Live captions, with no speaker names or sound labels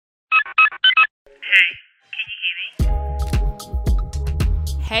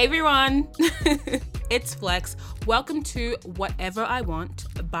Hey everyone, it's Flex. Welcome to Whatever I Want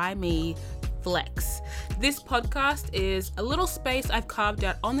by me, Flex. This podcast is a little space I've carved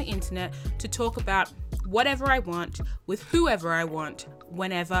out on the internet to talk about whatever I want, with whoever I want,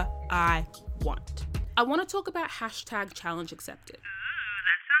 whenever I want. I want to talk about hashtag challenge accepted.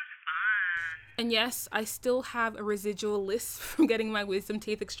 And yes, I still have a residual list from getting my wisdom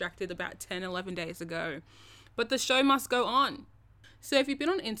teeth extracted about 10, 11 days ago. But the show must go on. So if you've been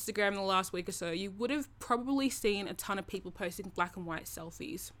on Instagram in the last week or so, you would have probably seen a ton of people posting black and white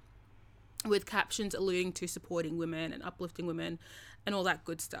selfies with captions alluding to supporting women and uplifting women and all that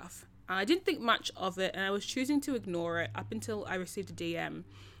good stuff. I didn't think much of it, and I was choosing to ignore it up until I received a DM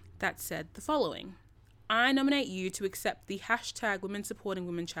that said the following. I nominate you to accept the hashtag Women Supporting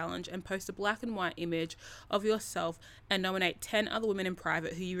Women Challenge and post a black and white image of yourself and nominate 10 other women in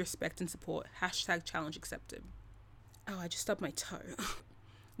private who you respect and support. Hashtag challenge accepted. Oh, I just stubbed my toe.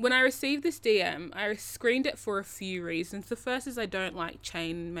 When I received this DM, I screened it for a few reasons. The first is I don't like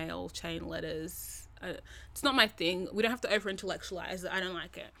chain mail, chain letters. It's not my thing. We don't have to over-intellectualize it. I don't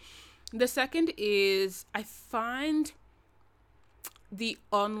like it. The second is I find the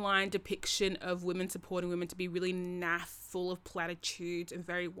online depiction of women supporting women to be really naff, full of platitudes and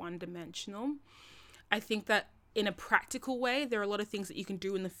very one-dimensional. I think that in a practical way, there are a lot of things that you can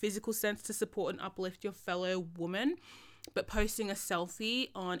do in the physical sense to support and uplift your fellow woman, but posting a selfie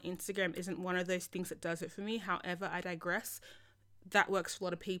on Instagram isn't one of those things that does it for me. However, I digress. That works for a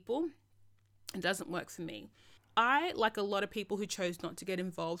lot of people. It doesn't work for me. I, like a lot of people who chose not to get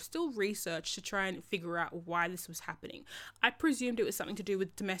involved, still researched to try and figure out why this was happening. I presumed it was something to do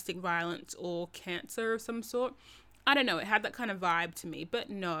with domestic violence or cancer of some sort. I don't know, it had that kind of vibe to me, but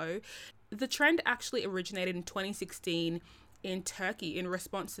no. The trend actually originated in 2016 in Turkey in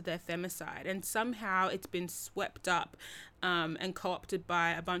response to their femicide, and somehow it's been swept up and co-opted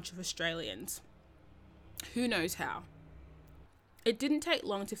by a bunch of Australians. Who knows how? It didn't take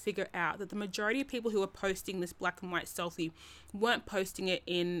long to figure out that the majority of people who were posting this black and white selfie weren't posting it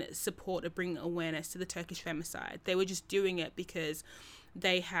in support of bringing awareness to the Turkish femicide. They were just doing it because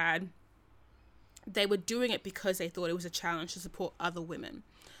they were doing it because they thought it was a challenge to support other women.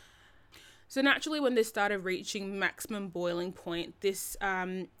 So naturally, when this started reaching maximum boiling point, this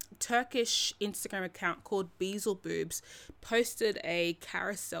Turkish Instagram account called Beelzeboobs posted a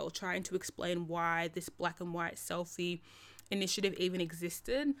carousel trying to explain why this black and white selfie initiative even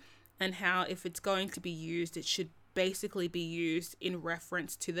existed, and how if it's going to be used, it should basically be used in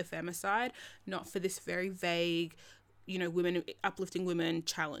reference to the femicide, not for this very vague, women uplifting women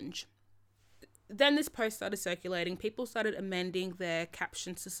challenge. Then this post started circulating. People started amending their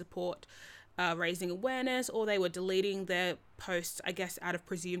captions to support raising awareness, or they were deleting their posts, I guess, out of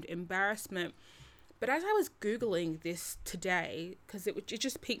presumed embarrassment. But as I was Googling this today, because it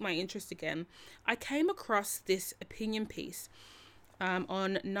just piqued my interest again, I came across this opinion piece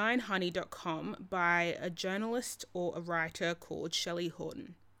on 9honey.com by a journalist or a writer called Shelley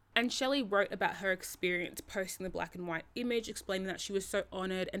Horton. And Shelley wrote about her experience posting the black and white image, explaining that she was so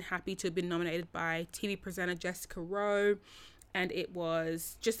honoured and happy to have been nominated by TV presenter Jessica Rowe. And it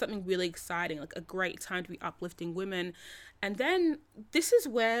was just something really exciting, like a great time to be uplifting women. And then this is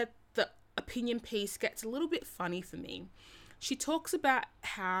where the opinion piece gets a little bit funny for me. She talks about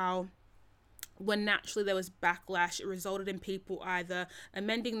how when naturally there was backlash, it resulted in people either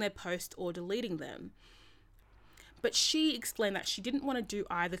amending their post or deleting them. But she explained that she didn't want to do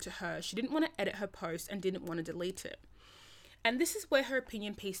either to her. She didn't want to edit her post and didn't want to delete it. And this is where her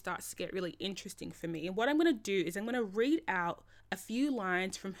opinion piece starts to get really interesting for me. And what I'm going to do is I'm going to read out a few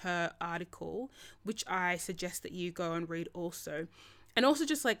lines from her article, which I suggest that you go and read also. And also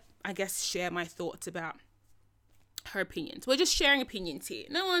just share my thoughts about her opinions. We're just sharing opinions here.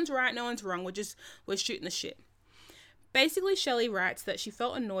 No one's right, no one's wrong. We're shooting the shit. Basically, Shelley writes that she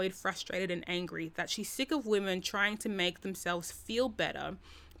felt annoyed, frustrated, and angry, that she's sick of women trying to make themselves feel better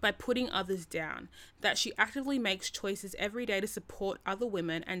by putting others down, that she actively makes choices every day to support other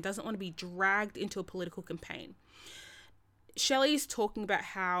women and doesn't want to be dragged into a political campaign. Shelley's talking about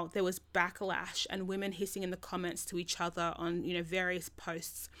how there was backlash and women hissing in the comments to each other on, various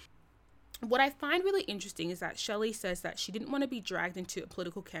posts. What I find really interesting is that Shelley says that she didn't want to be dragged into a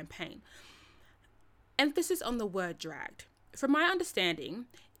political campaign. Emphasis on the word dragged. From my understanding,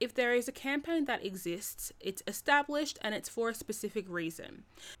 if there is a campaign that exists, it's established and it's for a specific reason.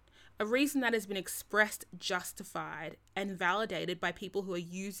 A reason that has been expressed, justified, and validated by people who are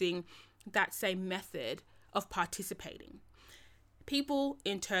using that same method of participating. People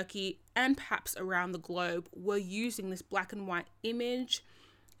in Turkey and perhaps around the globe were using this black and white image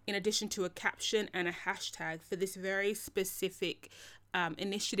in addition to a caption and a hashtag for this very specific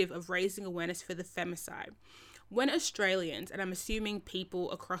initiative of raising awareness for the femicide. When Australians, and I'm assuming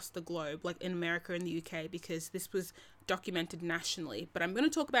people across the globe, like in America and the UK, because this was documented nationally, but I'm going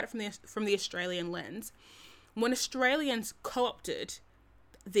to talk about it from the Australian lens. When Australians co-opted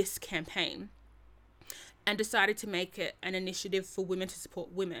this campaign and decided to make it an initiative for women to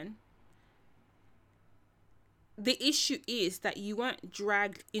support women, the issue is that you weren't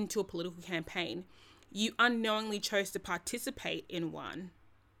dragged into a political campaign. You unknowingly chose to participate in one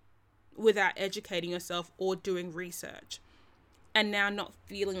without educating yourself or doing research, and now not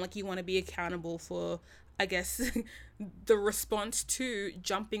feeling like you want to be accountable for, I guess, the response to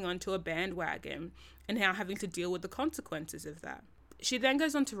jumping onto a bandwagon and now having to deal with the consequences of that. She then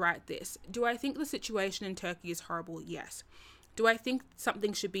goes on to write this: do I think the situation in Turkey is horrible? Yes. Do I think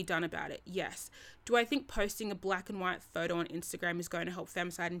something should be done about it? Yes. Do I think posting a black and white photo on Instagram is going to help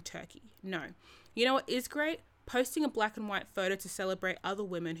femicide in Turkey? No. You know what is great? Posting a black and white photo to celebrate other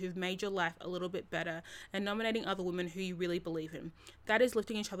women who've made your life a little bit better and nominating other women who you really believe in. That is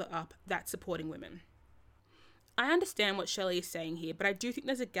lifting each other up. That's supporting women. I understand what Shelley is saying here, but I do think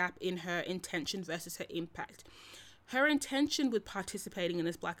there's a gap in her intention versus her impact. Her intention with participating in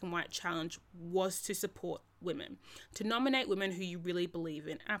this black and white challenge was to support women, to nominate women who you really believe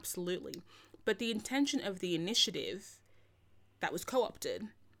in, absolutely. But the intention of the initiative that was co-opted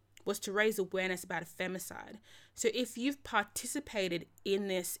was to raise awareness about a femicide. So if you've participated in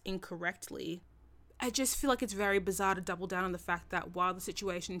this incorrectly, I just feel like it's very bizarre to double down on the fact that while the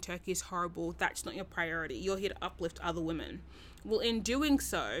situation in Turkey is horrible, that's not your priority. You're here to uplift other women. Well, in doing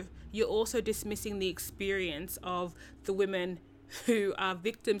so, you're also dismissing the experience of the women who are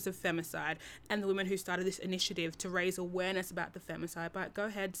victims of femicide and the women who started this initiative to raise awareness about the femicide. But go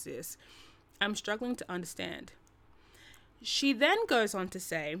ahead, sis. I'm struggling to understand. She then goes on to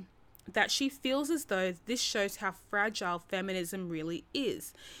say that she feels as though this shows how fragile feminism really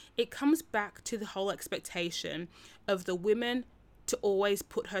is. It comes back to the whole expectation of the women to always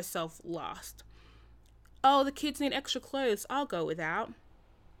put herself last. Oh, the kids need extra clothes, I'll go without.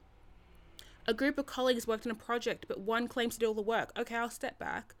 A group of colleagues worked on a project, but one claims to do all the work. Okay, I'll step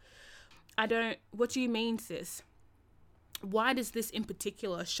back. What do you mean, sis? Why does this in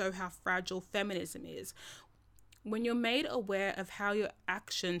particular show how fragile feminism is? When you're made aware of how your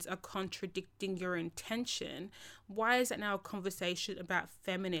actions are contradicting your intention, why is that now a conversation about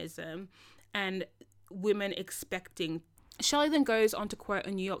feminism and women expecting? Shelley then goes on to quote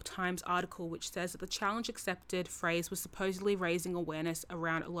a New York Times article which says that the challenge accepted phrase was supposedly raising awareness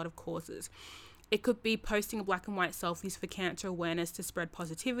around a lot of causes. It could be posting a black and white selfies for cancer awareness to spread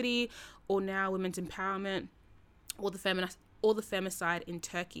positivity, or now women's empowerment, or the femicide in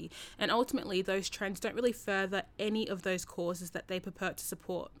Turkey. And ultimately, those trends don't really further any of those causes that they purport to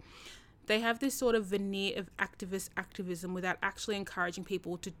support. They have this sort of veneer of activism without actually encouraging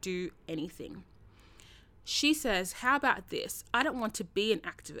people to do anything. She says, how about this? I don't want to be an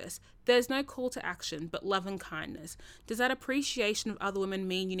activist. There's no call to action, but love and kindness. Does that appreciation of other women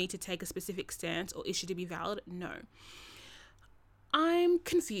mean you need to take a specific stance or issue to be valid? No. I'm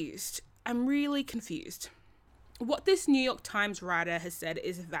confused. I'm really confused. What this New York Times writer has said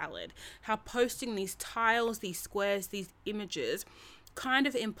is valid. How posting these tiles, these squares, these images kind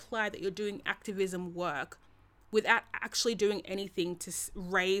of imply that you're doing activism work without actually doing anything to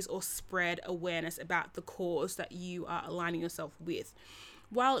raise or spread awareness about the cause that you are aligning yourself with.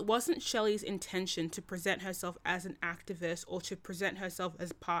 While it wasn't Shelley's intention to present herself as an activist or to present herself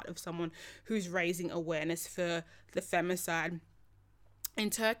as part of someone who's raising awareness for the femicide in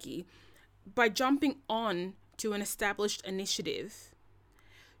Turkey, by jumping on to an established initiative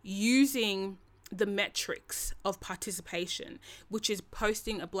using the metrics of participation, which is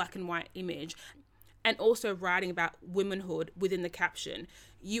posting a black and white image and also writing about womanhood within the caption,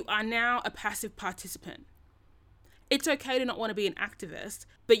 you are now a passive participant. It's okay to not want to be an activist,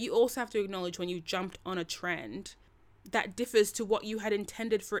 but you also have to acknowledge when you jumped on a trend that differs to what you had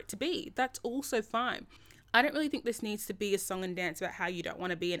intended for it to be. That's also fine. I don't really think this needs to be a song and dance about how you don't want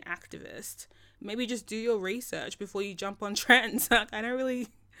to be an activist. Maybe just do your research before you jump on trends. I don't really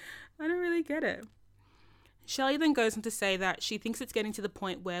get it. Shelley then goes on to say that she thinks it's getting to the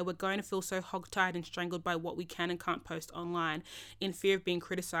point where we're going to feel so hogtied and strangled by what we can and can't post online in fear of being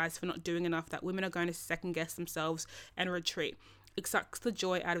criticised for not doing enough that women are going to second guess themselves and retreat. It sucks the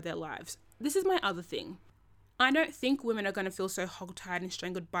joy out of their lives. This is my other thing. I don't think women are going to feel so hogtied and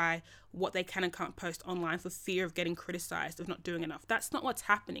strangled by what they can and can't post online for fear of getting criticised of not doing enough. That's not what's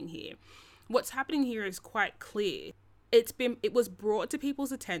happening here. What's happening here is quite clear. it was brought to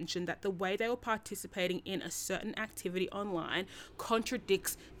people's attention that the way they were participating in a certain activity online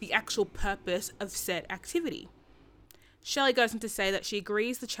contradicts the actual purpose of said activity. Shelley goes on to say that she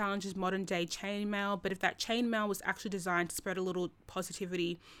agrees the challenge is modern day chainmail, but if that chainmail was actually designed to spread a little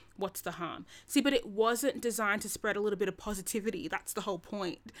positivity, what's the harm? See, but it wasn't designed to spread a little bit of positivity. That's the whole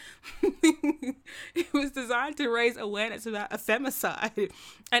point. It was designed to raise awareness about a femicide,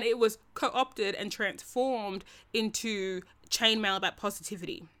 and it was co-opted and transformed into chainmail about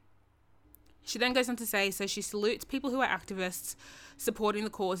positivity. She then goes on to say, so she salutes people who are activists supporting the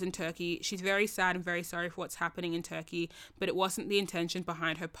cause in Turkey. She's very sad and very sorry for what's happening in Turkey, but it wasn't the intention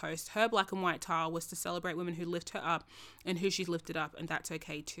behind her post. Her black and white tile was to celebrate women who lift her up and who she's lifted up, and that's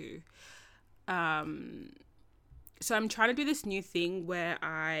okay too. So I'm trying to do this new thing where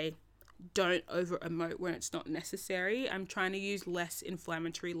I don't over emote when it's not necessary. I'm trying to use less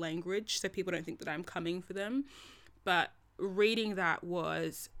inflammatory language so people don't think that I'm coming for them. But reading that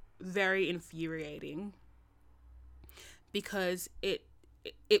was very infuriating because it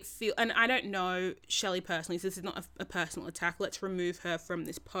feel, and I don't know Shelley personally, so this is not a personal attack, let's remove her from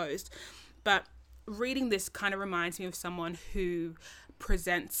this post, but reading this kind of reminds me of someone who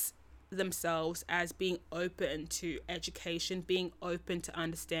presents themselves as being open to education, being open to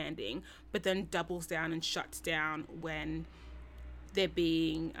understanding, but then doubles down and shuts down when they're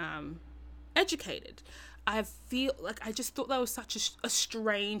being educated. I feel like I just thought that was such a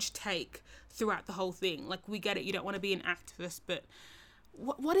strange take throughout the whole thing. Like, we get it, you don't want to be an activist, but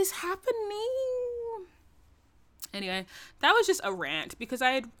what is happening? Anyway, that was just a rant because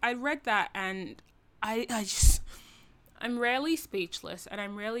I read that and I'm rarely speechless and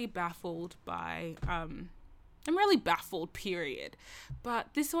I'm rarely baffled by I'm really baffled, period.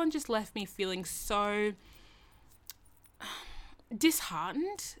 But this one just left me feeling so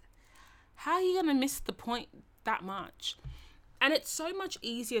disheartened. How are you going to miss the point that much? And it's so much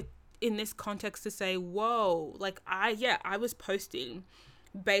easier in this context to say, whoa, like I was posting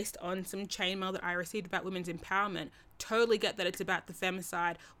based on some chainmail that I received about women's empowerment. Totally get that it's about the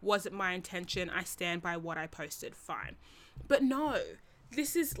femicide. Wasn't my intention. I stand by what I posted. Fine. But no,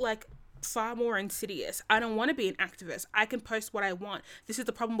 this is like far more insidious. I don't want to be an activist. I can post what I want. This is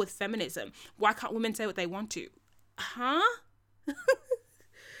the problem with feminism. Why can't women say what they want to? Huh?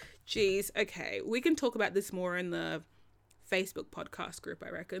 Jeez, okay. We can talk about this more in the Facebook podcast group, I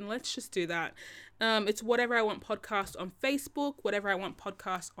reckon. Let's just do that. It's Whatever I Want Podcast on Facebook, Whatever I Want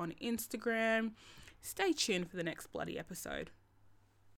Podcast on Instagram. Stay tuned for the next bloody episode.